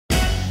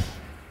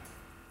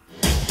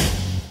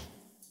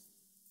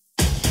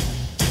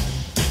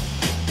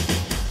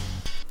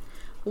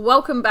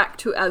Welcome back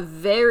to a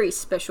very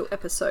special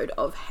episode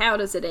of How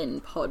Does It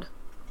End Pod.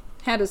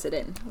 How does it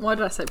end? Why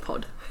did I say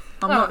pod?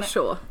 I'm not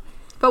sure.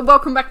 But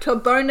welcome back to a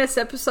bonus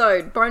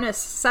episode. Bonus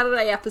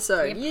Saturday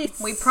episode. Yep. Yes.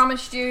 We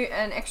promised you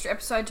an extra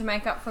episode to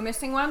make up for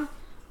missing one.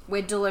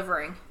 We're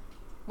delivering.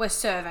 We're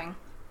serving.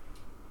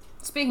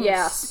 Speaking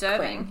of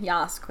serving.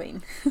 Yes,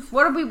 queen.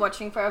 What are we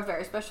watching for our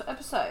very special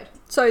episode?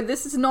 So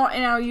this is not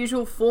in our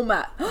usual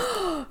format.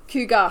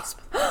 Cue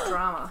gasp.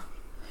 Drama.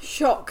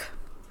 Shock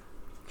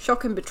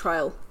and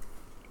betrayal.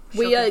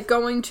 We are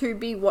going to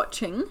be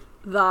watching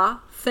the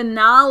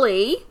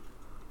finale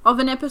of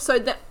an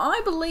episode that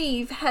I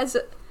believe has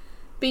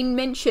been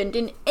mentioned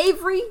in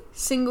every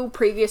single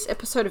previous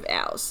episode of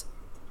ours.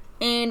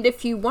 And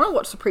if you want to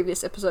watch the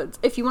previous episodes,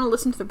 if you want to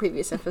listen to the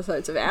previous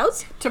episodes of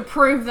ours, to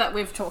prove that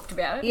we've talked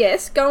about it.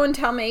 yes, go and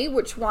tell me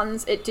which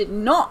ones we did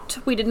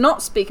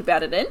not speak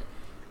about it in.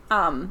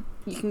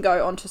 You can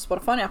go onto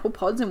Spotify and Apple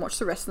Pods and watch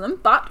the rest of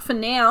them. But for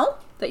now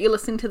that you're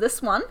listening to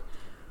this one,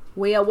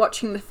 we are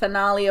watching the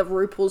finale of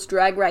RuPaul's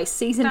Drag Race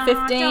Season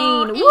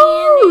 15.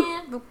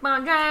 Woo!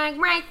 RuPaul's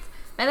Drag Race.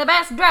 May the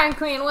best drag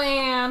queen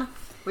win.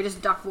 We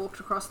just duck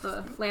walked across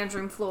the lounge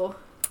room floor.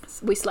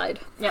 We slayed.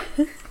 Yep.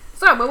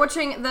 So, we're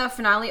watching the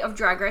finale of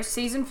Drag Race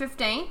Season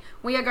 15.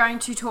 We are going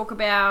to talk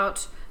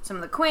about some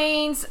of the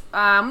queens.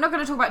 I'm not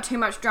going to talk about too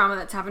much drama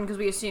that's happened because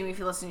we assume if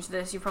you're listening to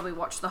this, you've probably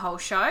watched the whole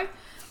show.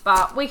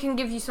 But we can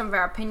give you some of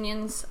our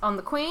opinions on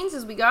the queens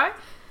as we go.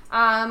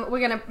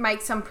 We're going to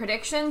make some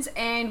predictions,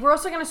 and we're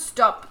also going to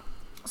stop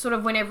sort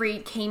of when every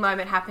key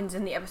moment happens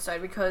in the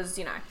episode because,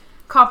 you know,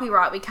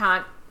 copyright, we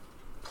can't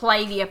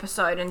play the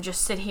episode and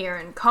just sit here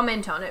and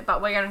comment on it,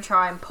 but we're going to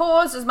try and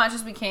pause as much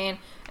as we can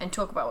and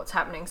talk about what's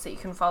happening so you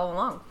can follow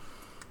along.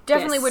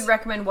 Definitely would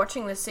recommend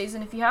watching this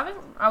season if you haven't.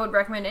 I would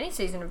recommend any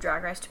season of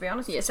Drag Race, to be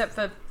honest, except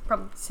for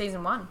probably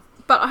season 1.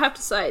 But I have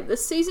to say,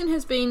 this season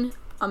has been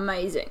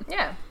amazing.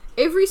 Yeah.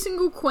 Every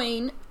single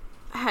queen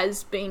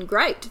has been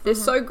great. They're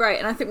so great,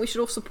 and I think we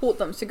should all support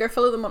them. So go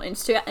follow them on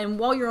Insta, and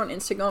while you're on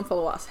Insta, go and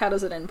follow us. How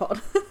Does It End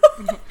Pod?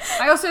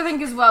 I also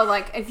think as well,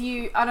 like, if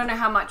you, I don't know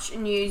how much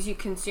news you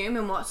consume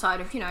and what side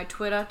of, you know,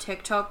 Twitter,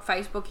 TikTok,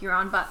 Facebook you're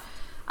on, but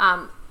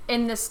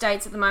in the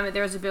States at the moment,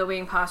 there is a bill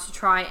being passed to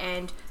try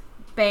and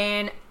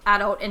ban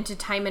adult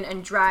entertainment,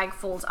 and drag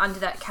falls under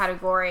that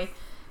category.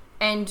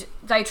 And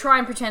they try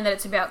and pretend that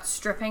it's about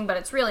stripping, but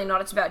it's really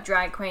not. It's about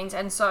drag queens.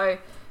 And so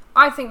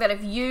I think that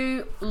if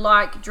you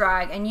like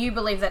drag and you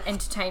believe that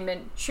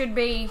entertainment should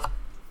be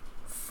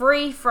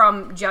free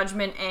from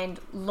judgment and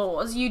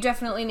laws, you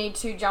definitely need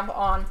to jump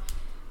on.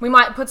 We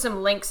might put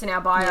some links in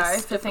our bio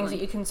for things that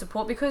you can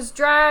support, because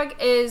drag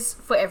is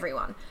for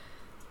everyone.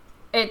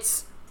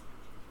 It's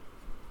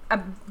a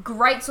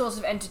great source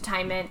of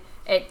entertainment.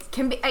 It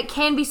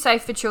can be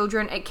safe for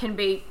children. It can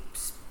be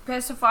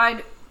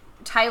specified,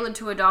 tailored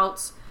to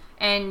adults,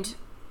 and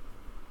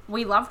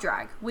we love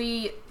drag.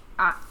 We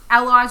are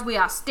allies. We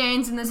are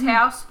stands in this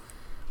house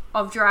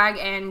of drag,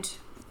 and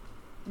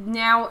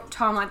now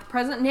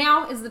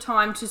is the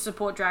time to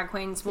support drag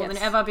queens more than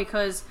ever,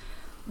 because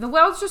the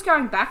world's just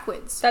going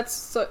backwards.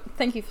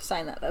 Thank you for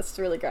saying that. That's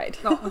really great.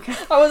 Oh, okay.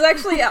 I was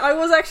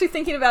actually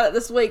thinking about it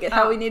this week at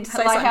how we need to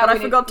say something, but I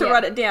forgot to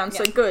write it down.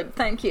 So good.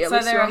 Thank you. So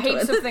there are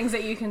heaps of things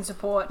that you can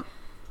support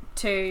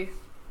to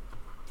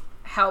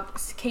help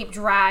keep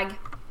drag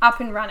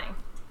up and running,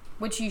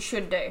 which you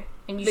should do.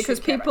 And because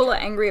people are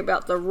angry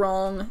about the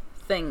wrong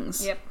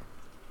things. Yep.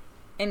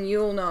 And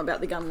you all know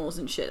about the gun laws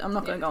and shit. I'm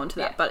not going to go into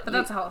that, but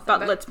that's a whole thing.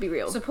 But let's be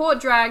real.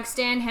 Support drag,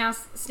 stand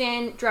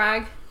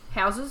drag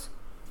houses.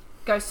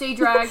 Go see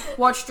drag,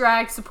 watch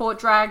drag, support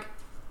drag.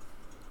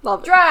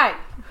 Love it. Drag!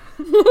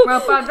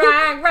 RuPaul's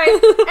Drag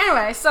Race.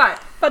 Anyway, so.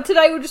 But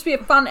today will just be a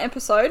fun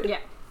episode. Yeah.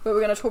 Where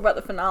we're going to talk about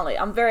the finale.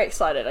 I'm very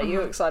excited. Are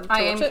you excited to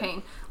watch it? I am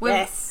keen.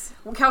 Yes.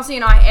 Kelsey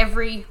and I,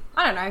 every,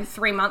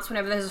 3 months,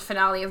 whenever there's a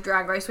finale of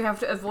Drag Race, we have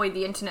to avoid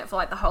the internet for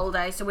like the whole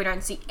day so we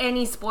don't see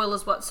any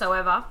spoilers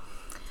whatsoever.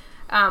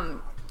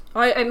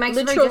 It makes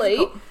it very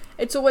difficult.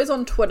 It's always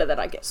on Twitter that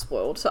I get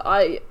spoiled. So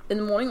in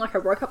the morning, like I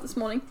woke up this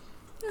morning,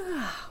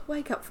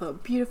 wake up for a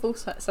beautiful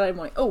Saturday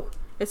morning. Oh,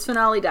 it's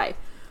finale day.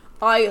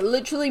 I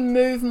literally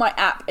move my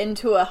app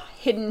into a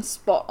hidden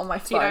spot on my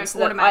phone so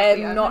that I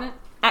am not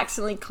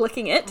accidentally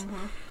clicking it.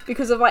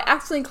 Because if I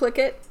accidentally click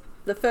it,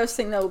 the first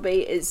thing there will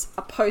be is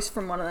a post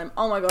from one of them.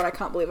 Oh my god, I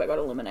can't believe I got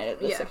eliminated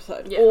this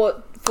episode. Yeah.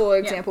 Or, for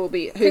example, will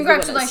be who's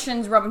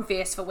congratulations, Robin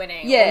Fierce, for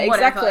winning. Yeah, or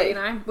whatever, exactly. You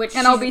know,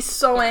 and I'll be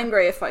so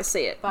angry if I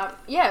see it. But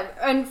yeah,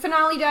 and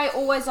finale day,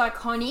 always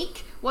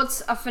iconic.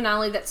 What's a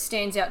finale that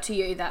stands out to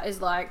you that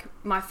is like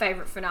my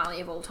favourite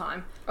finale of all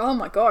time? Oh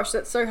my gosh,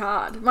 that's so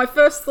hard. My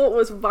first thought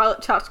was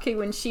Violet Chachki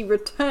when she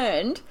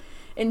returned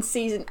in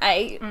season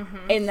 8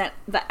 in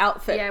the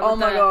outfit. Yeah, oh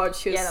my god,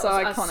 she was so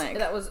iconic.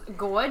 That was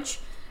gorge.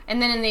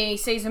 And then in the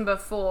season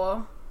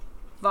before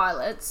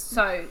Violet's,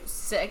 so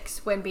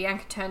 6, when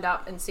Bianca turned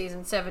up in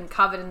season 7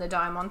 covered in the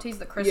diamantes,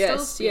 the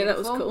crystals. Yes, yeah, that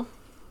was cool.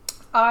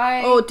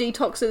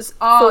 Detox's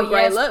full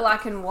grey lip.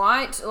 Black and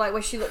white, like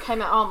where she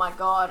came out. Oh my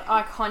god,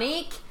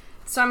 iconic.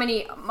 So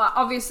many,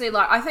 obviously,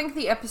 like I think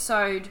the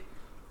episode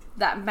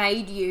that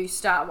made you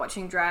start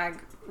watching Drag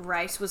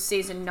Race was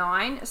season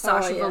 9,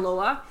 Sasha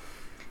Velour.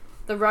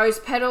 The Rose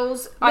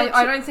Petals.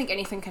 I don't think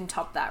anything can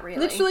top that, really.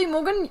 Literally,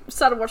 Morgan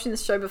started watching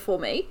this show before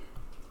me.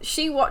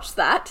 She watched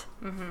that.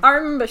 I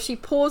remember she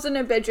paused in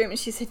her bedroom and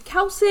she said,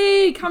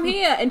 Kelsey, come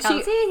here. And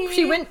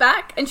she went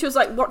back and she was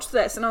like, watch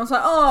this. And I was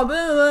like, oh,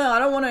 blah, blah, I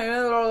don't want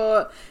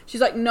to.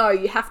 She's like, no,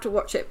 you have to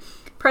watch it.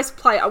 Press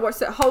play. I watched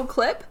that whole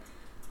clip.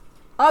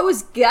 I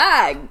was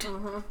gagged.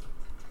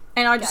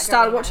 And I just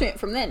started watching it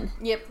from then.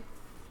 Yep.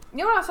 You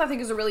know what else I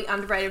think is a really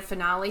underrated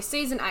finale?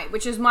 Season 8,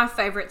 which is my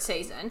favourite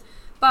season.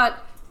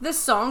 But the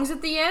songs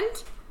at the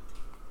end,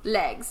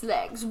 legs,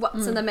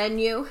 what's in the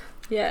menu?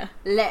 Yeah.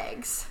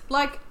 Legs.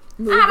 Like,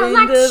 Move I don't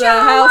like into to the show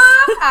house.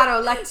 off. I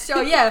don't like to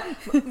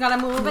show, Gotta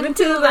move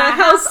into the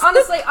house.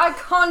 Honestly,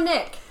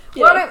 iconic.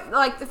 Yeah. What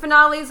like, the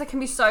finales that can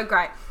be so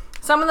great.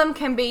 Some of them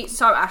can be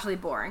so actually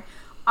boring.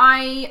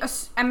 I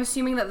am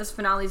assuming that this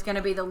finale is going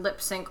to be the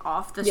lip sync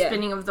off, the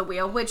spinning of the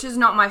wheel, which is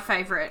not my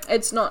favourite.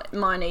 It's not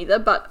mine either,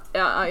 but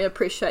I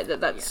appreciate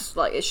that that's,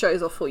 like, it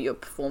shows off all your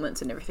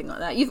performance and everything like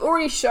that. You've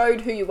already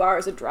showed who you are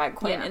as a drag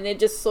queen, and they're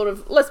just sort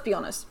of, let's be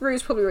honest,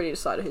 Rue's probably already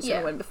decided who's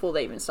going to win before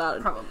they even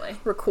started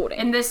recording.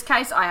 In this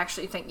case, I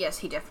actually think, yes,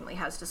 he definitely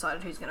has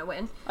decided who's going to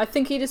win. I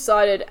think he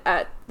decided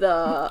at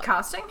the...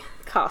 Casting.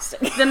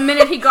 The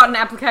minute he got an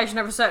application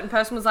of a certain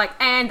person was like,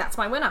 and that's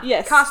my winner.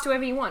 Yes. Cast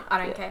whoever you want. I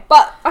don't care.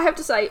 But I have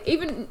to say,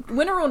 even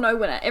winner or no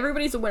winner,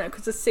 everybody's a winner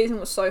because this season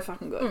was so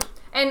fucking good.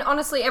 And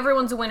honestly,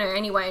 everyone's a winner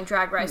anyway in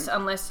Drag Race,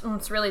 unless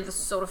it's really the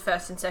sort of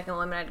first and second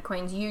eliminated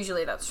queens,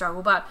 usually that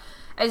struggle. But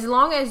as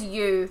long as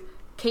you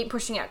keep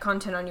pushing out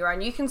content on your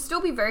own, you can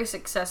still be very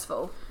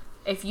successful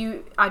if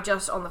you are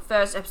just on the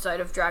first episode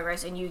of Drag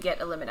Race and you get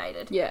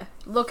eliminated. Yeah.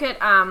 Look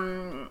at,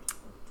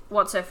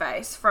 what's her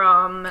face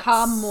from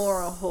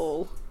Kamora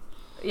Hall.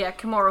 Yeah,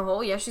 Kamora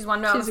Hall. Yeah, she's one.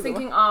 No, I was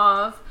thinking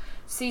of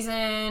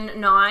season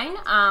 9.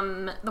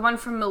 The one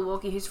from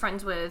Milwaukee who's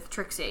friends with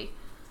Trixie.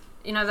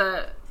 You know,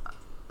 the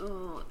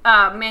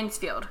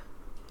Mansfield.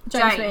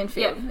 James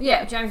Mansfield.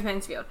 Yeah, James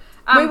Mansfield.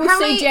 We will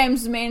see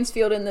James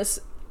Mansfield in this.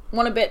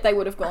 Want to bet they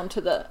would have gone to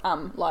the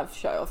live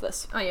show of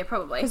this. Oh yeah,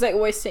 probably. Because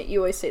you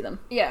always see them.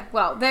 Yeah,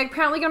 well, they're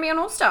apparently going to be on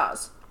All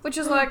Stars. Which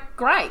is, like,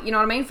 great. You know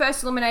what I mean?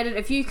 First eliminated.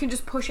 If you can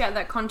just push out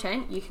that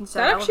content, you can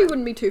stay. That actually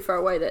wouldn't be too far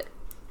away, that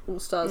All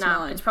Stars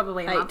 9. It's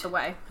probably a month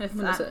away. What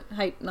is it?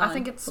 8, 9? I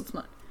think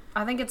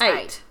it's 8.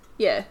 8.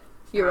 Yeah,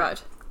 you're right.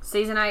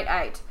 Season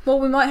 8. Well,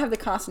 we might have the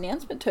cast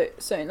announcement too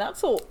soon.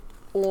 That's all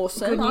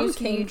awesome. Good news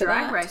for you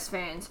Drag Race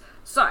fans.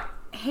 So,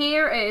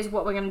 here is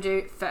what we're going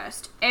to do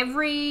first.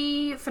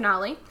 Every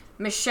finale,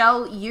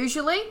 Michelle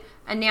usually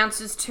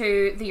announces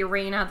to the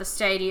arena, the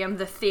stadium,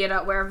 the theatre,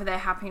 wherever they're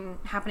happening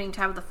to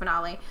have the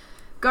finale,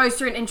 goes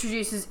through and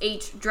introduces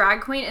each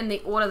drag queen in the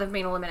order they've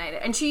been eliminated.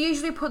 And she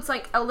usually puts,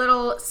 like, a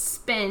little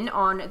spin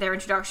on their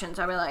introduction.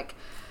 So I'll be like,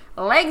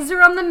 legs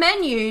are on the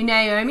menu,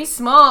 Naomi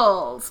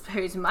Smalls,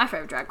 who's my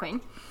favourite drag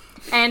queen.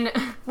 And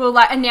we'll,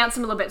 like, announce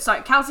them a little bit.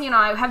 So Kelsey and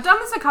I have done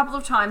this a couple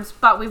of times,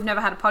 but we've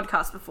never had a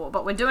podcast before.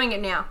 But we're doing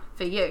it now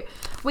for you.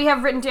 We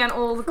have written down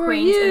all the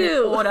queens in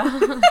the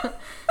order.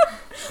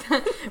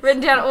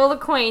 Written down all the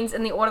queens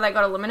in the order they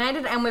got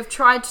eliminated, and we've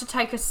tried to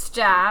take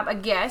a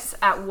guess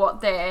at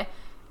what their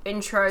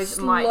intros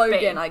might be.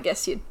 Slogan, I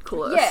guess you'd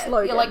call it. Yeah, a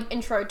slogan. Like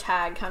intro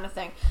tag kind of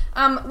thing.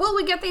 Will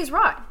we get these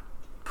right?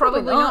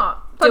 Probably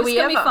not. But it's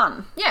gonna be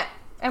fun. Yeah,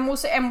 and we'll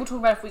see, and we'll talk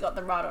about if we got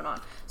them right or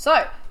not.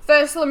 So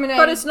first eliminated.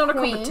 But it's not a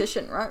queen.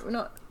 competition, right? We're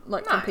not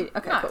like competing.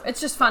 Okay, cool.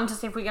 It's just fun to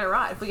see if we get it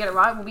right. If we get it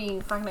right, we'll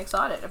be fucking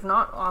excited. If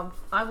not,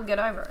 I will get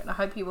over it. I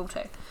hope you will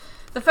too.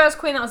 The first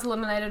queen that was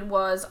eliminated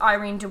was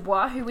Irene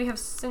Dubois, who we have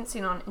since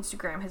seen on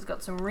Instagram has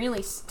got some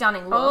really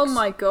stunning looks. Oh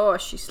my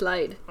gosh, she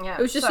slayed. Yeah, it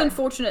was just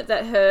unfortunate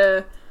that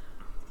her,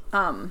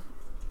 talent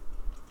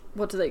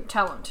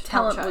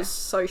was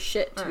so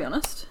shit, to be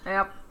honest.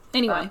 Yep.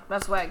 Anyway. But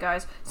that's the way it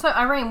goes. So,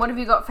 Irene, what have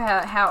you got for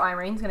how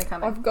Irene's going to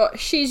come in? I've got,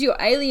 she's your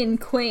alien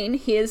queen,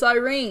 here's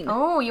Irene.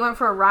 Oh, you went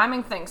for a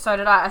rhyming thing. So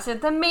did I. I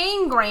said, the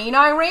mean green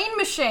Irene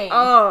machine.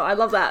 Oh, I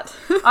love that.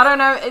 I don't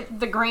know,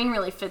 the green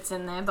really fits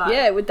in there, but...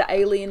 Yeah, with the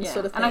alien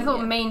sort of thing. And I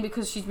thought mean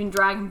because she's been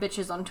dragging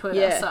bitches on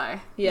Twitter, so...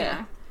 Yeah. You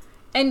know.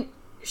 And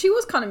she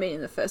was kind of mean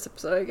in the first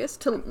episode, I guess,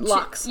 to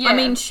Lux. Yeah. I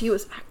mean, she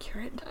was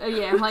accurate.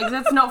 Yeah, like,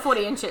 that's not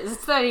 40 inches.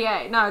 It's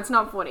 38. No, it's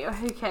not 40.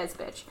 Who cares,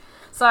 bitch?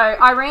 So,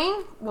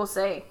 Irene, we'll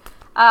see.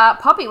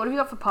 Poppy, what have you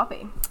got for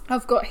Poppy?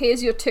 I've got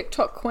here's your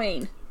TikTok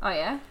queen. Oh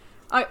yeah?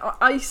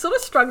 I sort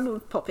of struggled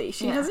with Poppy.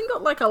 She hasn't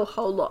got like a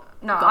whole lot.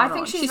 No, I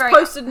think she's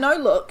posted no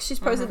looks. She's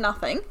posted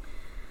nothing.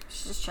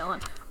 She's just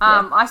chilling.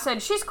 I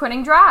said she's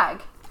quitting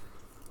drag.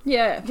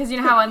 Yeah, because you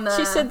know how in the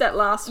she said that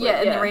last week.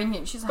 Yeah, in the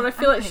reunion, she's like, but I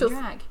feel like she'll.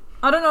 Drag.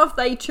 I don't know if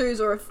they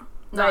choose or if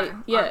they.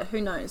 No,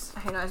 who knows?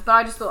 Who knows? But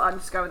I just thought I'd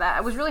just go with that.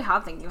 It was really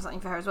hard thinking of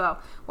something for her as well.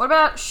 What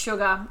about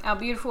Sugar, our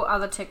beautiful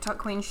other TikTok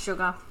queen,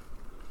 Sugar?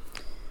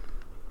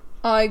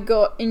 I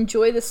got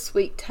enjoy the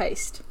sweet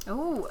taste.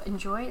 Oh,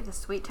 enjoy the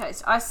sweet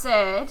taste. I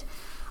said,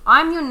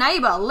 I'm your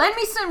neighbour. Lend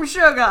me some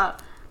sugar.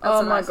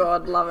 Oh a my nice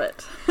god, love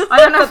it. I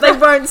don't know But if they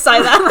won't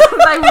say that.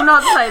 they will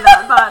not say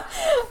that,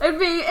 but it'd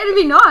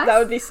be nice. That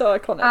would be so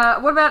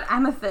iconic. What about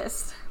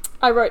amethyst?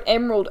 I wrote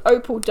emerald,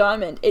 opal,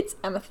 diamond. It's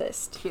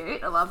amethyst.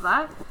 Cute, I love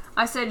that.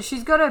 I said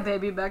she's got her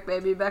baby back,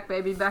 baby back,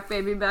 baby back,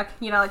 baby back.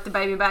 You know, like the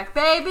baby back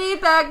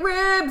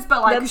ribs.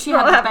 But like That's she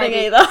not had that happening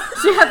baby. either.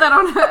 She had that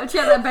on her. She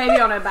had that baby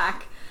on her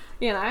back.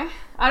 You know,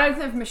 I don't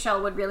think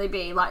Michelle would really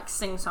be like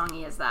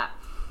sing-songy as that.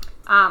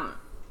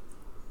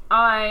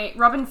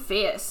 Robin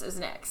Fierce is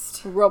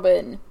next.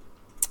 Robin.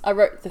 I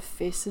wrote the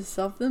fiercest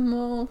of them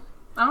all.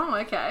 Oh,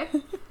 okay.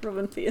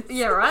 Robin Fierce.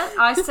 Yeah, right.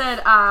 I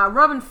said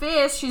Robin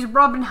Fierce. She's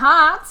Robin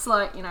Hearts,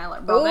 like like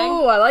robbing.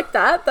 Oh, I like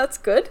that. That's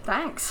good.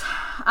 Thanks.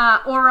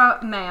 Aura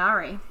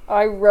Mayari.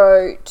 I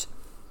wrote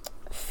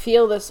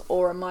feel this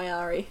aura,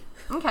 Mayari.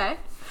 Okay.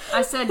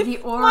 I said the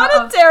aura What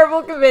a of...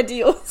 terrible compared to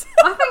yours.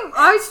 I think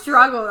I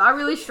struggled. I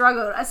really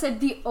struggled. I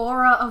said the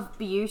aura of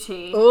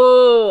beauty.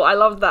 Oh, I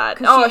love that.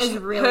 'Cause she is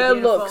really her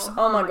beautiful. looks.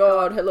 Oh, my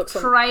god, her looks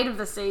Parade of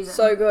the season.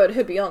 so good.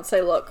 Her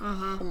Beyonce look.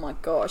 Oh my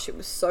gosh, it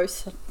was so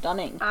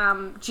stunning.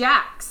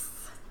 Jax.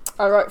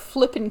 I wrote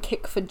flip and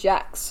kick for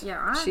Jax. Yeah,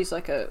 right. She's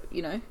like a,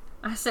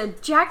 I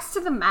said Jax to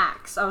the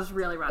max. I was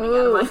really running out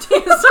Ooh. of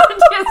ideas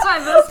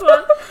on this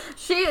one.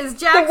 She is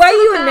Jax The to way the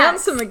you max.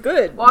 announce them are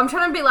good. Well, I'm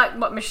trying to be like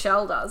what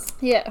Michelle does.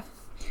 Yeah.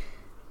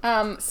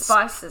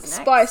 Spice is next.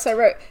 Spice, I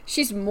wrote,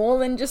 she's more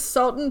than just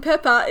salt and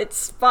pepper, it's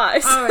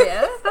spice. Oh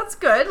yeah, that's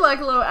good. Like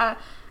a little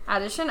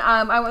addition.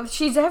 I went,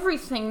 she's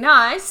everything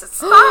nice.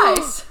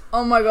 Spice.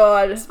 Oh my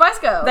god. Spice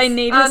Girls. They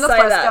need to not say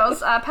Spice that.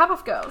 Girls.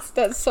 Powerpuff Girls.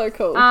 That's so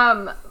cool.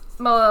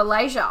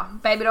 Malaysia.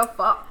 Baby Doll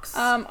Fox.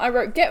 I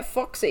wrote get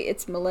foxy,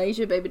 it's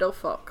Malaysia Baby Doll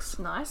Fox.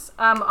 Nice.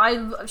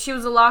 She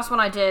was the last one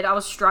I did. I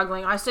was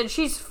struggling. I said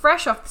she's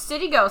fresh off the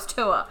City Girls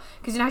tour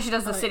because you know how she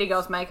does the City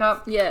Girls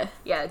makeup. Yeah.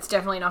 Yeah, it's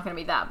definitely not going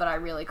to be that. But I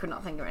really could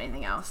not think of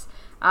anything else.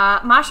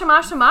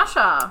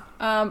 Marsha.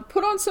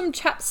 Put on some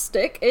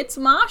chapstick, it's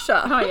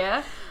Marsha. Oh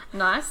yeah,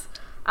 nice.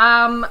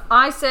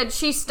 I said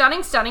she's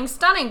stunning,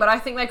 but I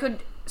think they could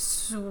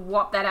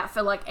swap that out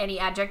for like any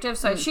adjective.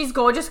 So she's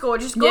gorgeous. Yeah.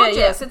 It's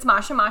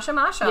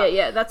Marsha.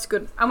 Yeah, that's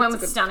good. I went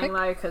That's with a good stunning pick.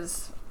 though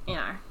because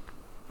yeah.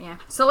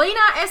 Selena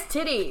S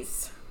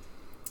titties.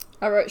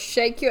 I wrote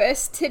shake your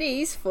S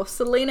titties for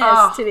Selena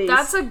Oh, S titties.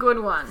 that's a good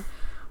one.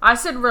 I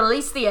said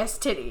release the S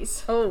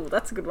titties. Oh,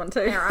 that's a good one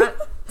too. All right,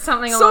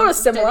 something Sort along of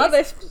similar.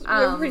 titties.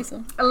 They're pretty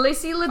similar.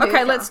 Alicia Leduca.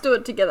 Okay, let's do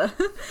it together.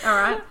 All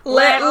right,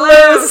 Let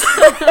loose.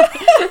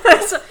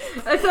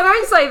 If I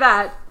don't say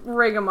that,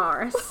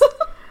 Rigomaris.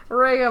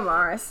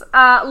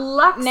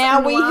 Lux.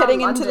 Now we're Noir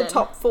heading into the London.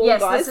 top four,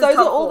 Yes, guys. this is Those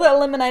top are all four. the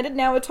eliminated.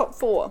 Now we're top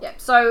four. Yep.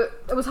 So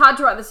it was hard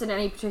to write this in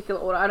any particular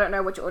order. I don't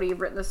know which order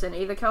you've written this in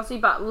either, Kelsey.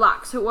 But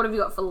Lux. What have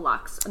you got for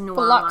Lux? Noir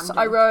For Lux, London.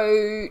 I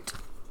wrote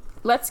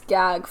let's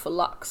gag for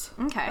Lux.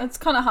 Okay. It's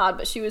kind of hard,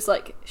 but she always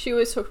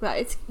talked about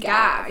it's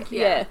gag.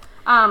 Yeah.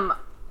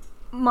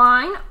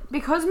 Mine,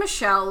 because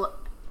Michelle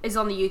is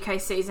on the UK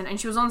season and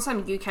she was on some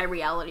UK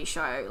reality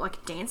show, like a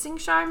dancing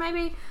show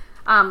maybe.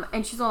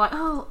 And she's all like,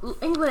 oh,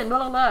 England, blah,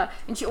 blah, blah.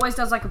 And she always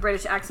does like a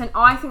British accent.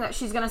 I think that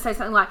she's going to say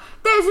something like,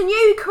 there's a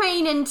new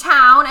queen in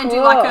town, and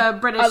do like a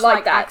British I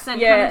like that. accent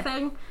Yeah. kind of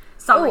thing.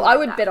 Oh, Like I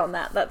would that. bet on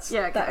that. That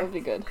okay. would be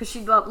good. Because she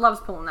loves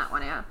pulling that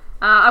one out.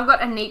 I've got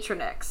Anitra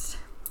next.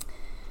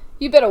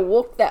 You better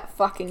walk that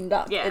fucking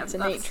duck. Yeah, it's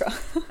Anitra.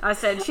 I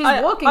said, she's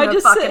I walking the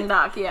just fucking said-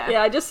 duck, yeah.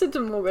 Yeah, I just said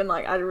to Morgan,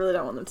 I really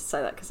don't want them to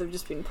say that because they've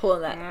just been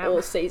pulling that Yeah.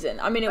 all season.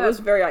 I mean, it was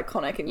very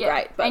iconic and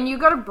great, but and you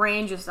got to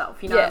brand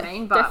yourself, you know what I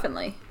mean? But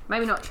definitely.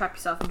 maybe not trap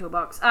yourself into a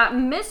box.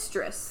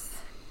 Mistress.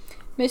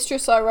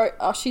 Mistress, I wrote,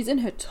 she's in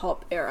her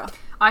top era.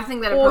 I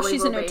think that it Or probably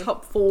she's will in her be.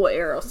 top 4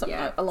 era or something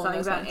Yeah, along something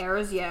those about lines.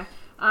 errors, yeah.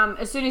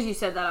 As soon as you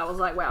said that, I was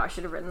like, wow, I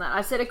should have written that.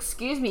 I said,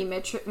 excuse me,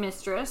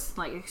 mistress.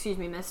 Like, excuse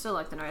me, mister,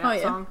 like the No Doubt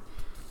yeah. song.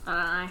 I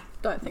don't know.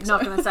 Don't think Not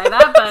so. going to say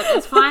that, but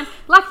it's fine.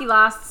 Lucky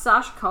last,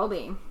 Sasha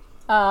Colby.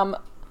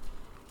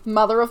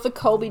 Mother of the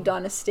Colby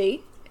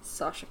dynasty,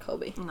 Sasha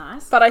Colby.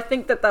 Nice. But I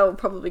think that they'll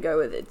probably go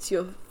with it's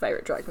your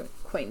favourite drag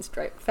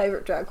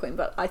queen,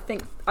 but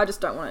I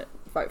just don't want to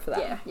vote for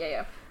that.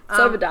 Yeah. It's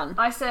overdone.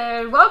 I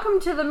said, welcome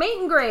to the meet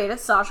and greet.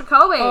 It's Sasha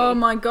Colby. Oh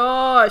my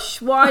gosh,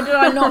 why did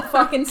I not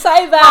fucking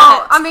say Well,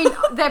 that? I mean,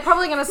 they're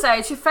probably going to say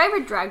it's your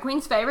favourite drag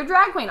queen's favourite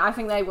drag queen. I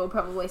think they will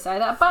probably say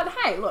that. But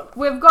hey, look,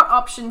 we've got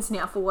options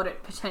now for what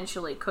it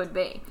potentially could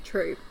be.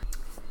 True.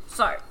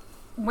 So,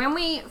 when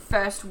we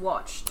first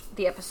watched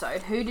the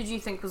episode, who did you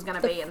think was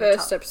going to be in the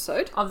First top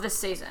episode. of this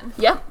season?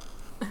 Yeah.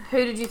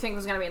 Who did you think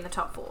was going to be in the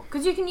top 4?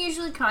 Because you can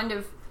usually kind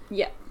of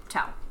Yeah.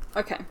 tell.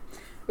 Okay.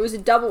 It was a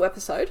double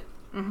episode.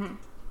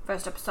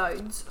 First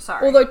episodes,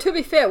 sorry. Although, to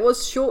be fair, it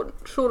was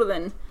shorter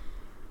than...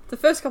 The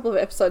first couple of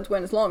episodes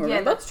weren't as long, yeah,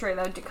 remember? that's true.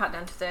 They would cut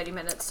down to 30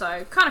 minutes,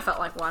 so kind of felt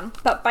like one.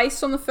 But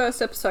based on the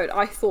first episode,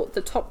 I thought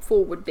the top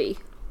 4 would be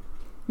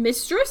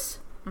Mistress,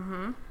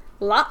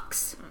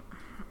 Lux,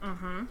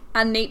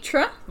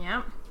 Anitra,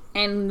 Yeah.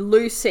 and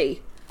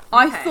Lucy.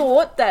 I Okay.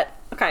 thought that...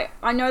 Okay,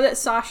 I know that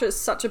Sasha's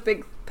such a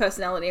big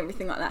personality and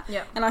everything like that.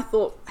 Yeah. And I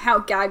thought, how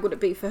gag would it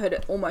be for her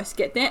to almost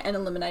get there and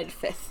eliminated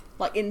 5th?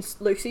 Like, in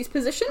Lucy's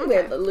position,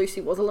 where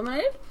Lucy was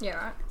eliminated. Yeah,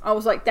 right. I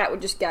was like, that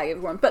would just gag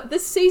everyone. But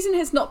this season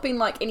has not been,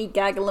 like, any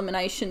gag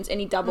eliminations,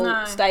 any double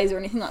stays or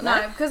anything like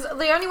that. No, because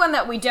the only one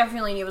that we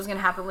definitely knew was going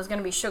to happen was going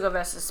to be Sugar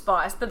versus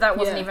Spice, but that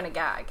wasn't even a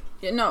gag.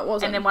 Yeah, no, it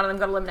wasn't. And then one of them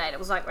got eliminated. It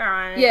was like,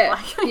 alright. Yeah,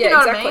 like, yeah, you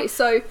know exactly. What I mean?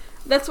 So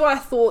that's why I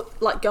thought,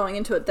 like, going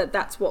into it, that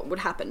that's what would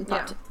happen.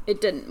 But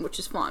it didn't, which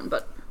is fine.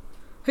 But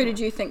who did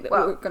you think that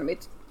were going to be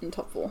in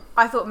top 4?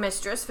 I thought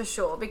Mistress, for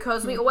sure,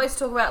 because we always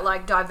talk about,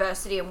 like,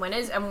 diversity and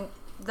winners, and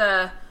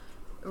the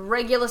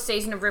regular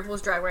season of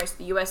RuPaul's Drag Race,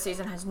 the US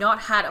season, has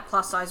not had a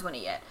plus size winner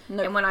yet.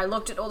 Nope. And when I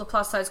looked at all the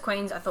plus size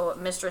queens, I thought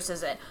Mistress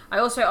is it. I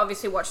also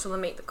obviously watched all the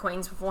Meet the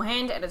Queens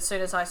beforehand, and as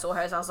soon as I saw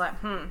hers, I was like,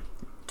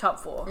 top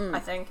 4, I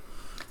think.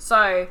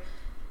 So,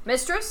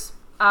 Mistress,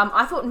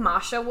 I thought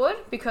Marsha would,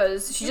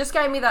 because she just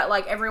gave me that,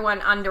 like, everyone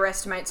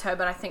underestimates her,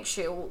 but I think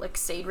she'll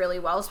exceed really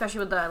well, especially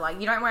with the,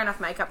 like, you don't wear enough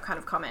makeup kind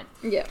of comment.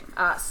 Yeah.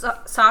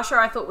 Sasha,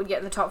 I thought would get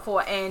in the top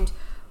 4, and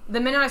the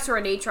minute I saw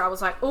Anitra, I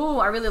was like, oh,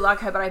 I really like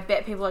her, but I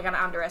bet people are going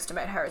to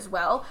underestimate her as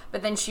well.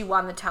 But then she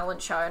won the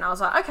talent show, and I was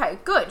like, okay,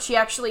 good. She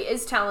actually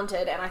is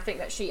talented, and I think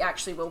that she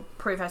actually will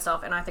prove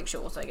herself, and I think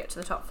she'll also get to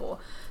the top 4.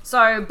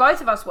 So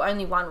both of us were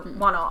only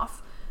one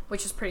off,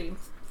 which is pretty...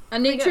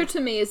 Anitra to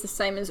me is the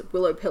same as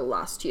Willow Pill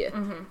last year.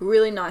 Mm-hmm.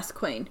 Really nice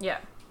queen. Yeah.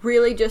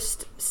 Really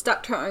just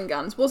stuck to her own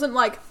guns. Wasn't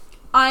like,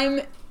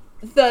 I'm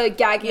the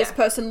gaggiest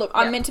person. Look,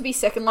 I'm meant to be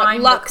second, like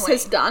Lux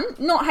has done.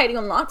 Not hating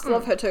on Lux, I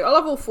love her too. I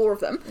love all 4 of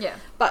them. Yeah.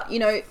 But, you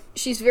know,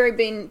 she's very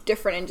been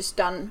different and just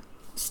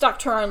stuck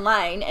to her own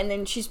lane, and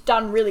then she's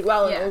done really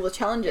well in all the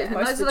challenges. Yeah.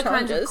 Most those of the are the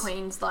challenges.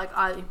 kinds of queens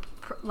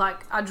I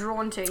are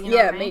drawn to, you know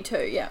what I mean? Me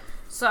too, yeah.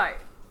 So,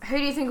 who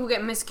do you think will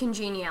get Miss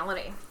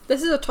Congeniality?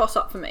 This is a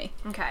toss-up for me.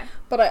 Okay.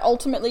 But I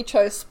ultimately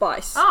chose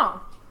Spice.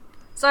 Oh.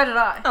 So did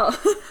I. Oh.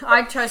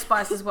 I chose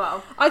Spice as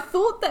well. I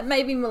thought that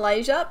maybe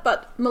Malaysia,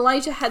 but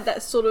Malaysia had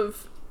that sort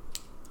of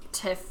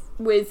tiff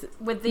with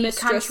the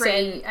Mistress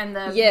country and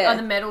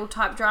the medal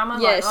type drama.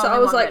 Yeah, like, so I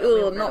was like,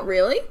 oh, not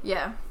really.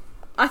 Yeah.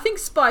 I think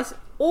Spice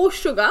or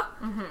Sugar,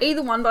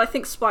 either one, but I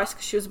think Spice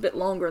because she was a bit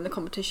longer in the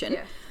competition.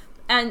 Yeah.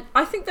 And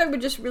I think they were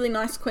just really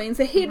nice queens.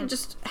 They're here to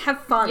just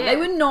have fun. Yeah. They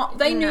were not.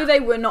 They knew they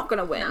were not going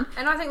to win. No.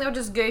 And I think they were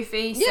just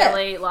goofy,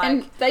 silly,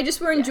 and they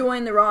just were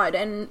enjoying the ride.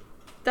 And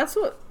that's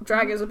what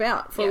drag is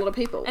about for a lot of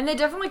people. And there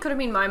definitely could have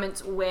been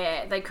moments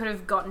where they could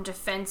have gotten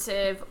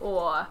defensive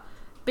or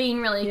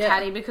been really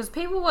catty because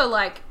people were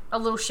like a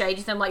little shady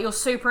to them, like, you're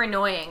super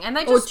annoying. And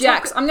they just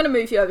Jax, I'm going to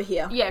move you over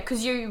here. Yeah,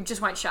 because you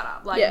just won't shut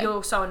up. Like,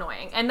 you're so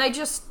annoying. And they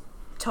just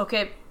took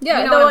it. Yeah,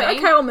 you know they were what I like,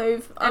 mean? okay, I'll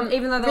move. And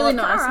even though they're really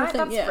like, nice, alright,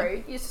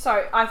 that's rude.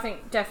 So I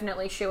think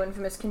definitely shoe-in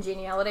for Miss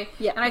Congeniality.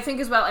 Yeah. And I think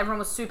as well, everyone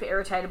was super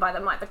irritated by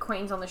them, like the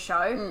queens on the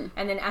show.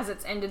 And then as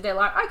it's ended, they're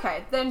like,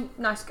 okay, they're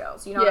nice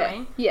girls. You know what I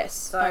mean? Yes,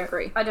 so I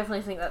agree. I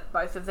definitely think that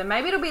both of them.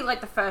 Maybe it'll be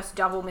like the first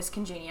double Miss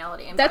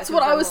Congeniality. And that's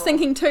what I was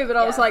thinking too, but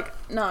I was like,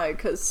 no,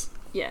 because,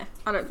 I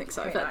don't think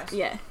so. Very but,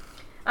 nice.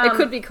 It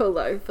could be cool,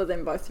 though, for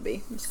them both to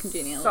be Miss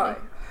Congeniality. So,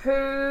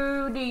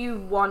 who do you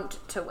want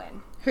to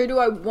win? Who do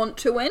I want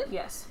to win?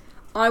 Yes.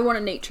 I want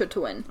Anitra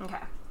to win. Okay.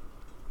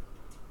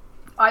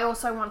 I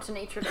also want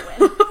Anitra to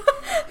win.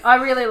 I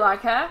really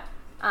like her.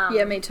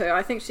 Yeah, me too.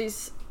 I think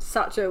she's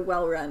such a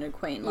well-rounded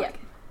queen.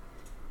 Like,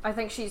 I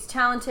think she's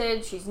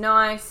talented. She's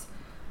nice.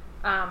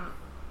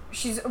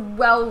 She's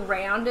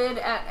well-rounded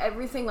at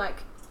everything. Like,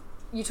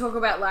 you talk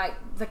about, like,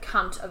 the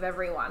cunt of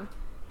everyone.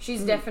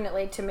 She's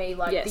definitely, to me,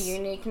 like, the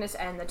uniqueness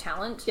and the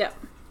talent. Yep.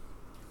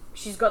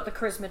 She's got the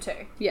charisma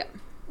too. Yep.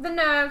 The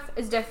nerve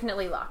is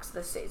definitely Lux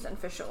this season,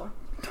 for sure.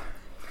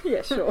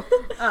 Yeah, sure.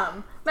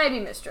 Maybe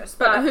Mistress.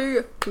 But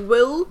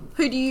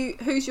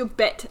who's your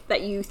bet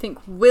that you think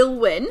will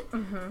win,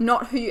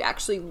 not who you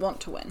actually want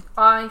to win?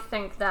 I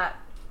think that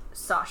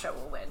Sasha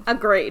will win.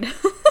 Agreed.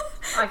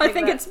 I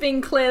think it's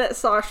been clear that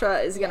Sasha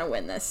is going to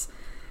win this.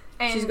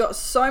 And she's got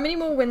so many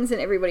more wins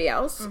than everybody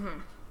else.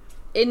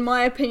 In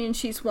my opinion,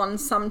 she's won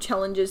some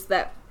challenges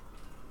that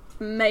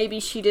maybe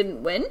she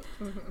didn't win.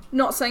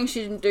 Not saying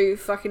she didn't do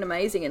fucking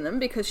amazing in them,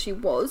 because she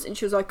was, and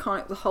she was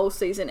iconic the whole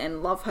season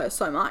and love her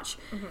so much.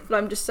 But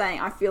I'm just saying,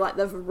 I feel like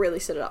they've really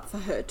set it up for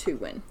her to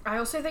win. I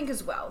also think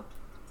as well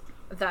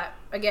that,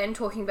 again,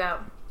 talking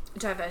about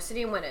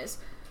diversity and winners,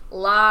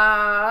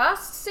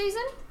 last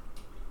season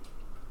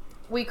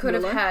we could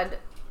have had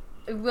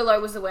Willow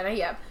was the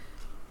winner,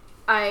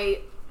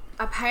 a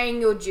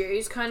paying your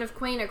dues kind of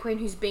queen, a queen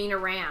who's been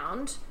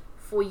around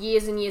for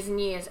years and years and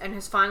years and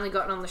has finally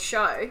gotten on the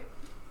show,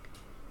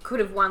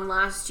 could have won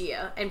last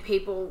year, and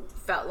people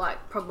felt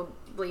like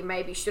probably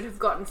maybe should have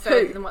gotten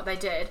further than what they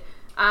did.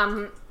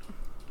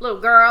 Little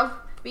girl,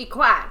 be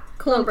quiet.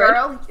 Cornbread?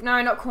 Little girl, no,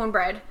 not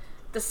Cornbread.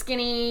 The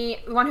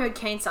skinny, the one who had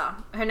cancer.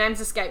 Her name's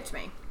escaped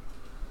me.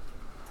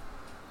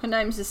 Her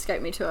name's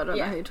escaped me too. I don't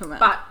know who you're talking about.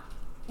 But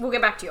we'll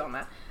get back to you on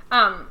that.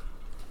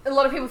 A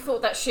lot of people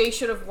thought that she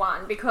should have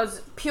won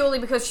purely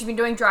because she's been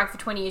doing drag for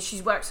 20 years.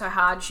 She's worked so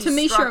hard. She's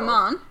Tamisha struggled.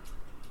 Iman.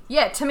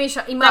 Yeah,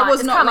 Tamisha Iman. That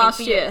was is not coming last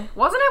for year. You.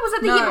 Wasn't it? Was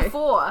it the No. year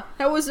before?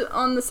 That was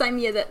on the same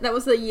year that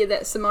was the year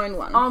that Simone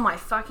won. Oh my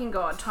fucking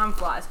god, time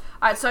flies.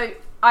 Alright, so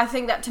I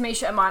think that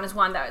Tamisha Iman is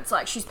one that it's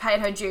like she's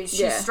paid her dues,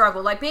 she's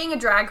struggled. Like being a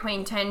drag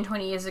queen 10,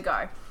 20 years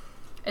ago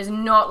is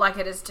not like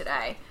it is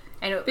today.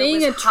 And it Being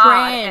was a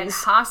hard and trans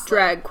hustling.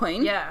 drag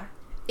queen. Yeah.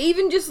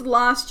 Even just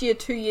last year,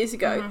 2 years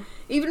ago,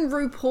 even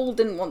RuPaul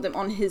didn't want them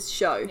on his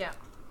show. Yeah.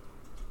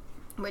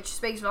 Which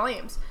speaks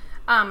volumes.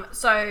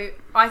 So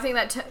I think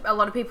that a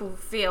lot of people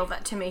feel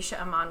that Tamisha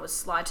Iman was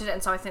slighted,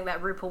 and so I think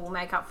that RuPaul will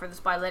make up for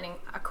this by letting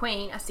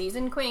a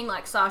seasoned queen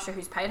like Sasha,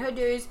 who's paid her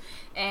dues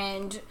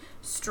and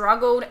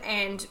struggled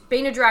and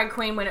been a drag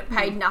queen when it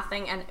paid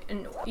nothing,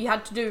 and you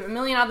had to do a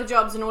million other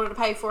jobs in order to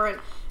pay for it,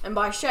 and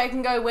buy shake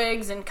and go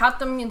wigs and cut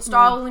them and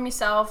style them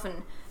yourself,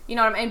 and you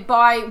know what I mean,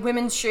 buy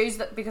women's shoes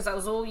because that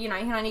was all, you know,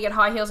 you can only get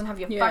high heels and have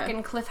your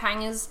fucking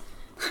cliffhangers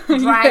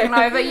dragging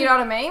over, you know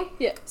what I mean?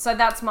 Yeah. So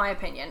that's my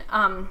opinion.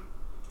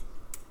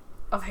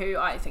 Of who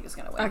I think is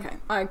going to win. Okay,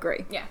 I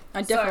agree. Yeah.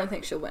 I definitely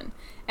think she'll win.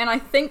 And I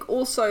think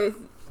also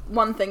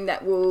one thing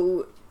that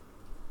will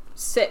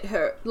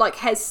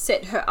has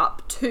set her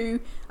up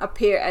to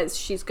appear as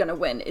she's going to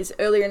win is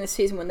earlier in the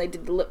season when they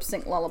did the lip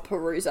sync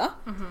Lollapalooza,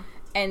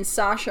 and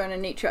Sasha and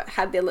Anitra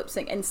had their lip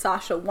sync and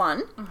Sasha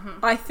won.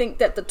 I think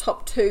that the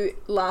top two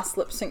last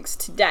lip syncs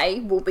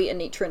today will be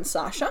Anitra and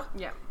Sasha.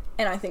 Yeah.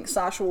 And I think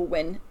Sasha will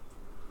win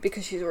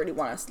because she's already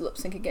won a lip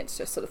sync against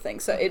her, sort of thing.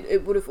 So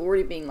it would have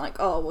already been like,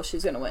 oh, well,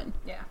 she's going to win.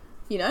 Yeah.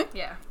 You know?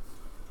 Yeah.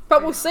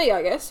 But we'll see,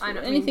 I guess. I know,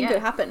 Anything could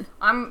happen.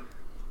 I'm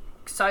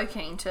so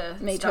keen to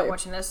start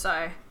watching this,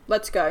 so...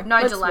 Let's go.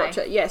 Let's delay. Watch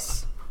it,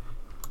 yes.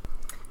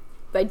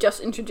 They just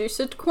introduced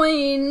it to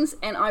Queens,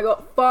 and I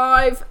got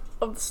 5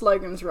 of the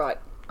slogans right.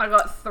 I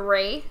got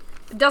 3.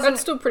 That's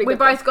still pretty we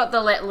good. We both got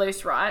the let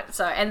loose right,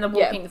 so, and the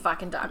walking the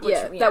fucking duck, which,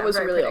 that was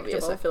really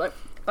obvious, I feel like.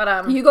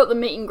 But, you got the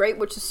meet and greet,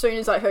 which as soon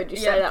as I heard you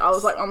say that, I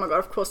was like, oh my god,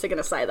 of course they're going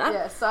to say that.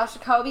 Yeah, Sasha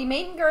Colby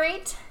meet and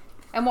greet.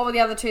 And what were the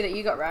other 2 that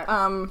you got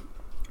right?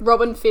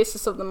 Robin,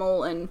 fiercest of them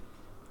all, and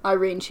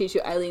Irene, she's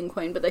your alien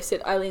queen, but they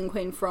said alien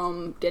queen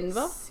from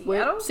Denver?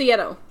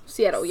 Seattle?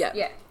 Seattle, yeah.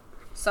 Yeah.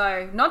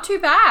 So, not too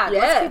bad. Yeah.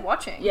 Let's keep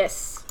watching.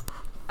 Yes.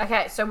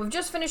 Okay, so we've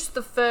just finished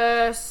the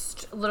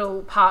first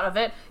little part of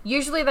it.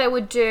 Usually they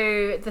would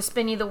do the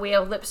spinny the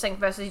wheel lip sync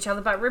versus each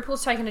other, but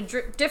RuPaul's taken a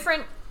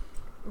different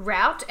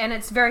route, and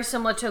it's very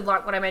similar to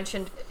like what I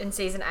mentioned in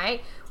season 8,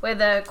 where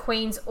the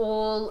queens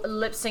all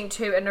lip sync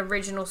to an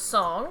original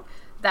song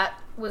that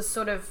was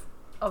sort of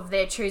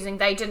their choosing.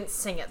 They didn't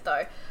sing it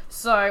though.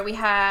 So we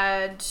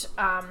had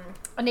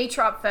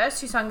Anitra up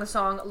first, who sang the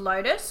song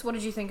Lotus. What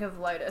did you think of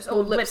Lotus?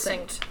 Or lip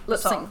synced the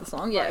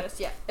song, yeah. Lotus,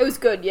 yeah. It was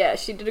good, yeah.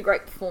 She did a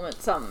great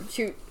performance.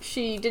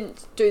 She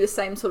didn't do the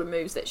same sort of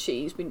moves that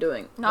she's been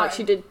doing. No. Like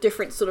she did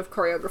different sort of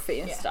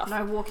choreography and stuff.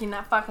 No walking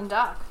that fucking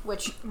duck,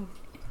 which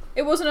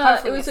it wasn't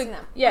hopefully it was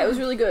it was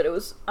really good. It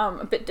was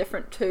a bit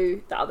different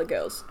to the other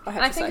girls, I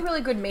have to say. I think a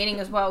really good meaning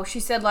as well. She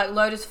said like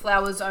lotus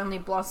flowers only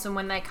blossom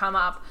when they come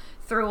up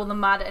through all the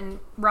mud and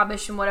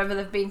rubbish and whatever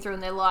they've been through in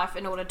their life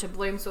in order to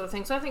bloom, sort of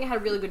thing. So I think it had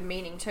a really good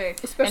meaning too.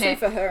 Especially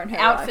for her and her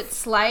outfit life.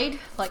 Slayed,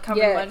 like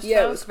covered in lotus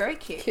flowers. It was very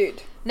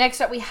cute.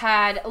 Next up we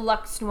had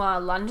Lux Noir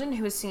London,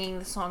 who was singing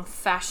the song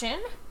Fashion.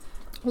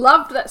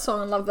 Loved that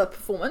song and loved that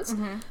performance.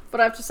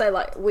 But I have to say,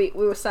 like we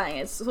were saying,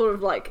 it's sort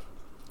of like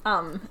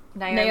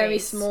Naomi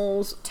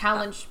Smalls'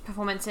 talent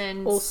performance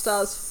in All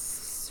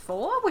Stars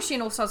 4? Was she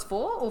in All Stars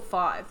 4 or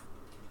 5?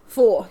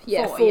 4,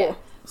 yeah, 4. Yeah.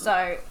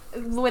 So,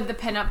 with the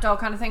pin-up doll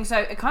kind of thing. So,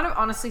 it kind of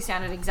honestly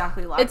sounded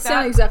exactly like that. It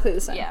sounded exactly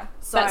the same. Yeah.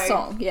 So, that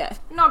song, yeah.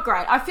 Not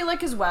great. I feel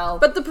like as well.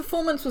 But the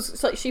performance was,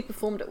 it's like she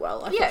performed it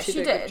well. I thought she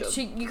did. A good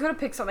job. You could have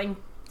picked something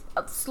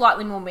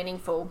slightly more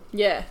meaningful.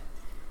 Yeah.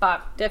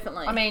 But,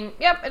 definitely. I mean,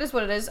 yep, it is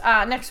what it is.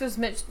 Next was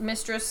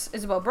Mistress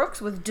Isabel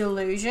Brooks with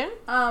Delusion.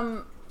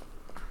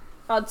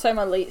 I'd say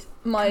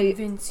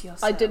Convince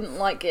yourself. I didn't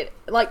like it,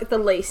 like the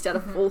least out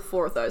of all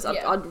 4 of those.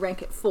 I'd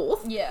rank it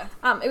 4th. Yeah.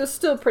 It was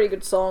still a pretty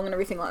good song and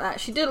everything like that.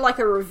 She did like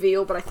a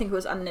reveal, but I think it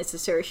was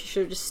unnecessary. She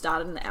should have just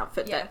started in the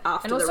outfit that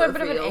after the reveal. And also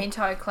a bit of an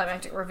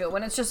anticlimactic reveal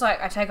when it's just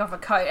like I take off a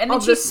coat and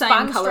then she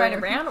spun straight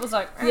around. It was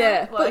like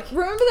but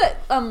remember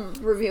that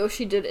reveal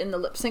she did in the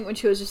lip sync when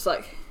she was just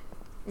like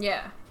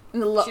in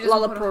the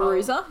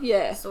Lollapalooza?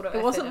 Yeah. Sort of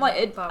it wasn't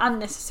like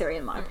unnecessary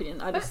in my opinion.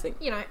 I just think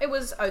it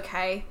was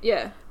okay.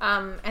 Yeah.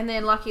 And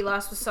then lucky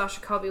last was Sasha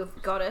Colby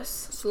with Goddess.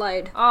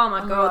 Slayed. Oh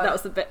my god. That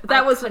was the best.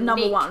 That was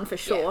number 1 for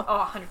sure. Yeah.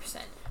 Oh,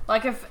 100%.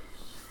 Like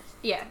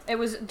it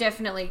was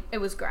definitely, it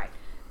was great.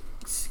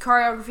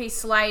 Choreography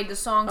slayed, the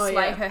song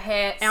slayed, her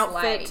hair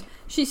outfit. Slayed.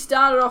 She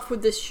started off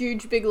with this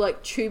huge big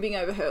like tubing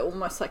over her,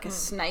 almost like a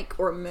snake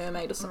or a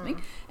mermaid or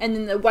something. And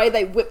then the way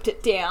they whipped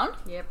it down.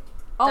 Yep.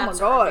 Oh my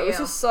god, it was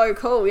just so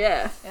cool,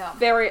 yeah.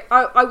 Very.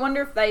 I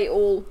wonder if they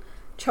all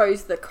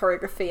chose the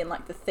choreography and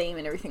like the theme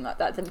and everything like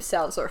that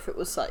themselves, or if it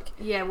was like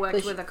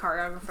worked with a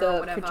choreographer the or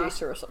whatever.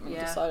 producer or something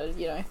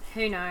decided,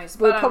 Who knows?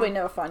 We'll probably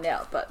never find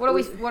out. But what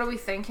are we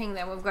thinking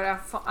then? We've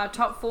got our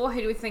top 4.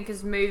 Who do we think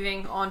is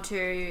moving on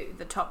to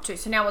the top 2?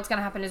 So now what's going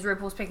to happen is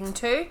RuPaul's picking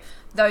 2.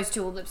 Those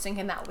 2 will lip sync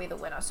and that will be the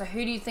winner. So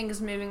who do you think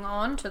is moving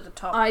on to the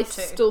top 2? I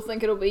still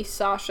think it'll be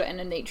Sasha and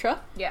Anitra.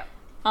 Yeah.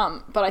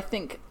 But I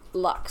think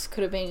Lux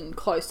could have been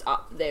close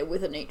up there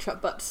with Anitra,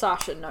 but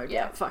Sasha, no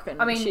doubt,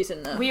 she's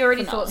in the we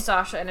already finale. thought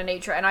Sasha and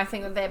Anitra, and I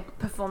think that their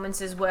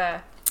performances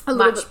were a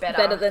much bit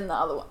better than the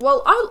other one.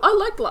 Well, I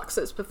liked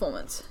Lux's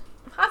performance.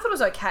 I thought it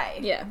was okay.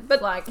 Yeah,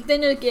 but like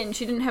then again,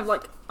 she didn't have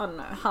like, I don't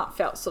know,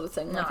 heartfelt sort of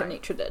thing like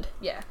Anitra did.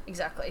 Yeah,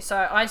 exactly.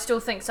 So I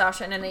still think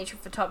Sasha and Anitra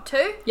for top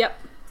 2.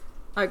 Yep,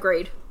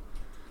 agreed.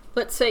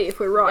 Let's see if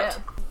we're right.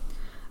 Yeah.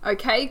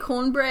 Okay,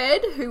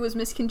 Cornbread, who was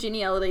Miss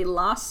Congeniality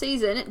last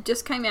season, it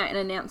just came out and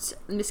announced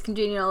Miss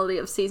Congeniality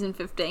of season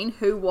 15,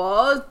 who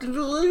was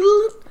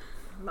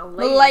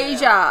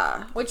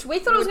Malaysia. Which we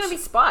thought it was going to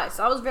be Spice.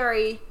 I was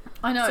very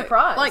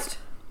surprised. Like,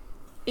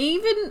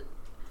 even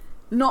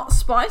not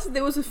Spice,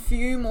 there was a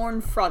few more in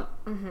front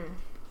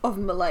of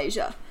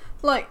Malaysia.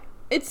 Like,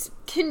 it's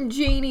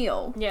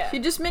congenial. Yeah.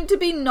 You're just meant to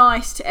be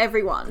nice to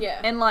everyone.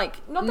 Yeah. And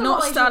like, not that not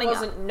Malaysia starting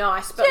wasn't up.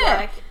 nice, but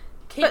like...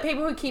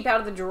 people who keep out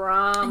of the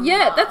drama.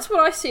 Yeah, that's what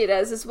I see it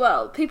as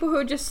well. People who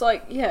are just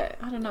like, I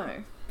don't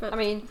know. But I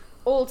mean,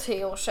 all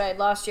tea, all shade.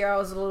 Last year I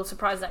was a little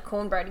surprised that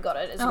Cornbread got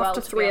it as well.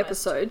 After 3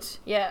 episodes.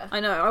 Yeah. I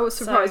know, I was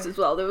surprised as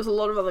well. There was a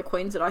lot of other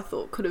queens that I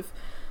thought could have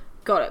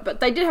got it. But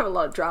they did have a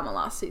lot of drama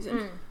last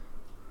season.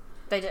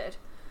 They did.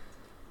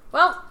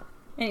 Well,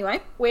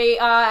 anyway. We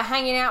are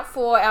hanging out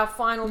for our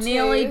final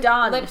Nearly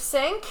done. lip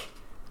sync.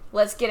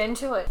 Let's get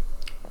into it.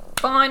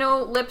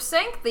 Final lip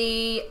sync,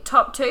 the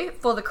top 2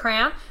 for the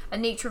crown,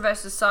 Anitra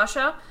versus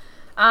Sasha.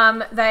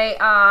 They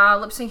are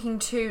lip syncing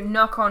to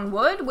Knock on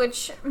Wood,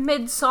 which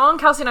mid-song,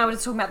 Kelsey and I were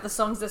just talking about the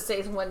songs this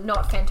season were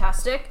not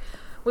fantastic.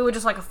 We were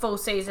just like a full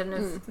season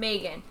of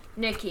Megan,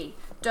 Nikki,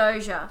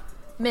 Doja,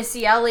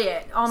 Missy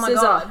Elliott. Oh my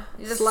god,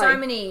 there's so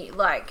many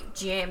like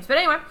jams. But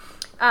anyway,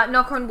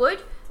 Knock on Wood.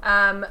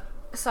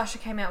 Sasha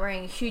came out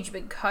wearing a huge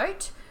big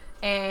coat.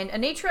 And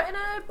Anitra in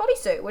a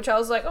bodysuit, which I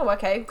was like, oh,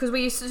 okay. Because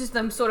we used to just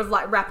them sort of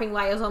like wrapping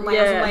layers on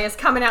layers and layers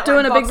coming out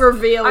doing like a big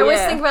reveal. I always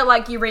think about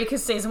like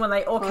Eureka's season when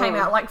they all came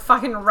out like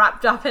fucking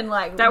wrapped up in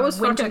like that was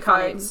winter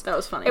funny. coats. That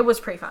was funny. It was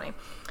pretty funny.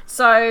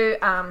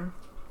 So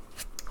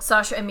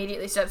Sasha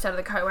immediately steps out of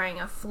the coat wearing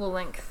a full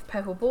length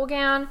purple ball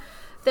gown.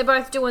 They're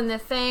both doing their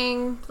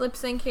thing, lip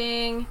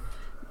syncing.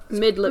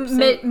 Mid lip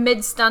sync,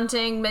 mid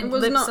stunting, mid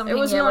lip syncing. It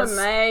was not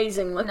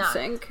amazing lip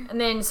sync. And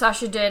then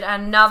Sasha did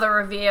another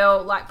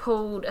reveal, like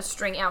pulled a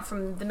string out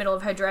from the middle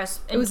of her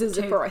dress. It was a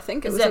zipper, I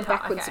think. It was a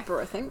backward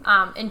zipper, I think.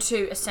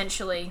 Into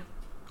essentially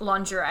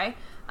lingerie.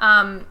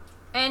 And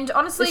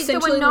honestly, there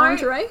were no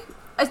lingerie.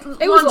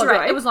 It was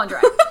lingerie. It was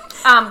lingerie.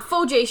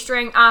 Full G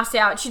string, ass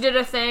out. She did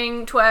her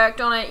thing, twerked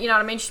on it. You know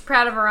what I mean? She's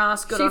proud of her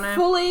ass. Good on her. She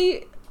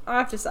fully, I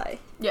have to say.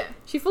 Yeah.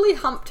 She fully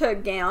humped her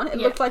gown. It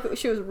looked like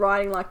she was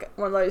riding like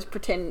one of those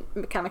pretend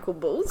mechanical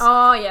bulls.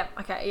 Oh, yeah.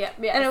 Okay, yeah.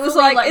 And it was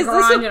like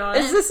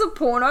is this a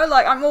porno?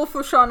 Like, I'm all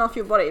for showing off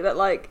your body, but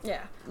like...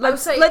 Yeah.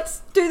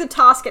 Let's do the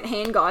task at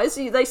hand, guys.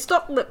 They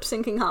stopped lip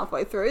syncing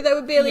halfway through. They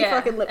were barely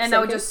fucking lip syncing. And they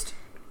were just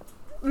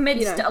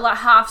like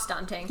half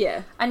stunting.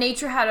 Yeah.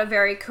 Anitra had a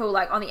very cool,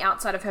 like, on the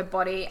outside of her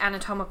body,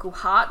 anatomical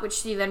heart, which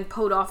she then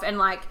pulled off and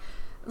like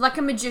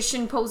a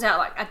magician pulls out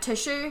like a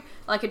tissue,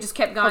 like it just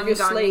kept going and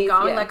going and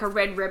going, like a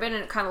red ribbon,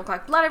 and it kind of looked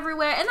like blood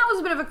everywhere. And that was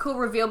a bit of a cool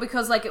reveal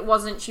because like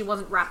she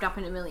wasn't wrapped up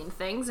in a million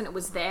things, and it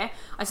was there.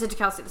 I said to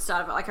Kelsey at the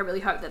start of it, like, I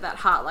really hope that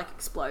heart like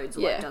explodes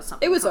or like does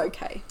something. It was cool.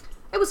 Okay.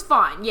 It was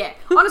fine, yeah.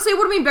 Honestly, it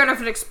would have been better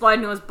if it exploded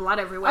and there was blood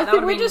everywhere. I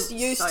think we're just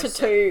used to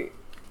too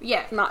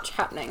much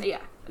happening. Yeah.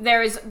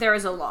 There is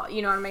a lot,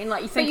 you know what I mean?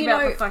 Like, you think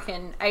about the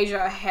fucking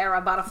Asia O'Hara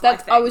butterfly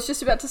thing. I was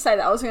just about to say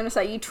that. I was going to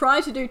say, you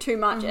try to do too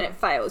much and it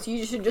fails.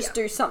 You should just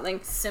do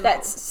something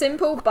that's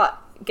simple but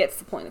gets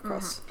the point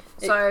across.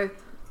 So,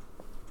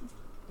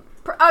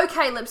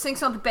 okay, lip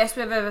sync's not the best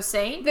we've ever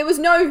seen. There was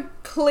no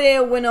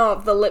clear winner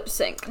of the lip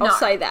sync, I'll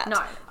say that.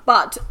 No.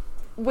 But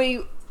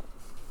we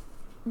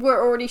were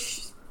already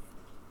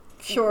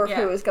sure of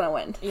who was going to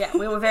win. Yeah,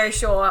 we were very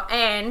sure.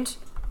 And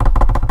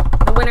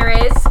the winner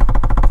is...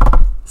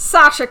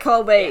 Sasha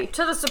Colby.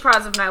 To the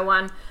surprise of no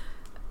one.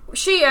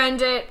 She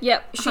earned it.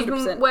 Yep, 100%. She's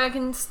been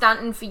working,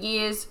 stunting for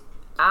years.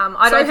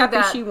 I don't think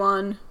that she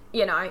won.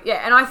 You know,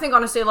 yeah. And I think,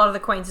 honestly, a lot of the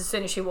queens, as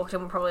soon as she walked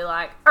in, were probably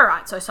like,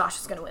 alright, so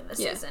Sasha's going to win this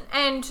season.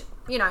 And,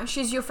 you know,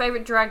 she's your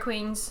favourite drag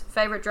queen's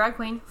favourite drag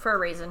queen for a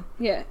reason.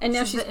 Yeah, and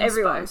now she's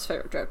everyone's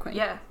favourite drag queen.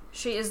 Yeah,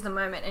 she is the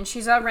moment. And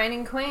she's our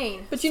reigning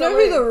queen. But you know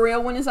who the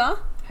real winners are?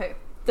 Who?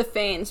 The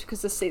fans,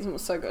 because this season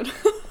was so good.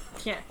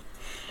 Yeah.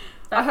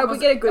 I hope we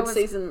get a good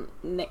season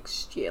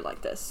next year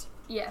like this.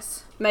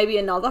 Yes. Maybe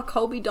another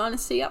Colby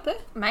dynasty up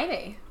there?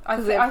 Maybe. I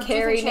think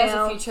Carrie has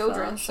a few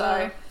children,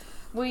 so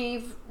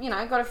we've,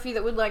 got a few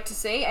that we'd like to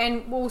see,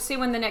 and we'll see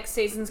when the next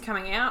season's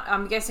coming out.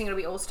 I'm guessing it'll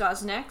be All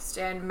Stars next,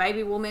 and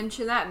maybe we'll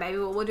mention that. Maybe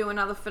we'll do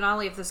another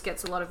finale if this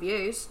gets a lot of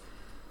views.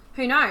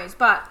 who knows?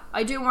 But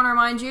I do want to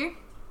remind you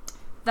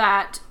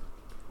that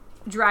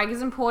drag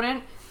is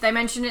important. They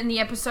mentioned it in the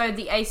episode,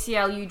 the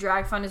ACLU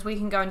Drag Fund is where you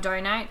can go and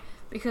donate,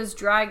 because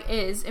drag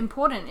is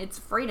important. It's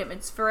freedom.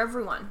 It's for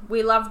everyone.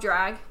 We love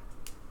drag.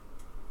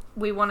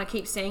 We want to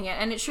keep seeing it,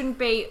 and it shouldn't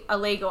be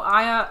illegal.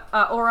 Aura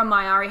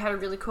Mayari had a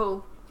really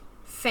cool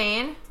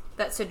fan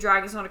that said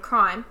drag is not a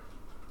crime.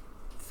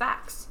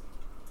 Facts,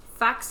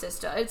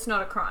 sister. It's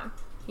not a crime,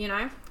 you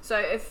know? So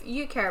if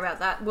you care about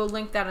that, we'll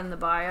link that in the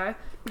bio,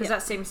 because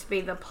that seems to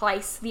be the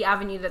place, the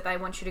avenue that they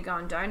want you to go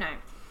and donate.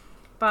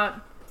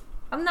 But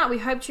other than that, we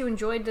hoped you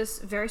enjoyed this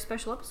very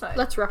special episode.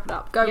 Let's wrap it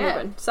up. Go,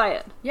 Ruben. Say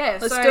it. Yeah,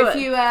 let's so do if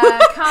it. you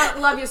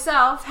can't love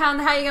yourself, how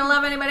the hell are you going to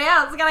love anybody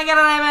else? Going to get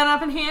an amen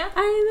up in here?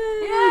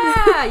 Amen.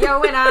 Yeah, you're a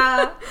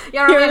winner.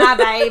 You're a winner,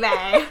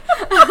 baby.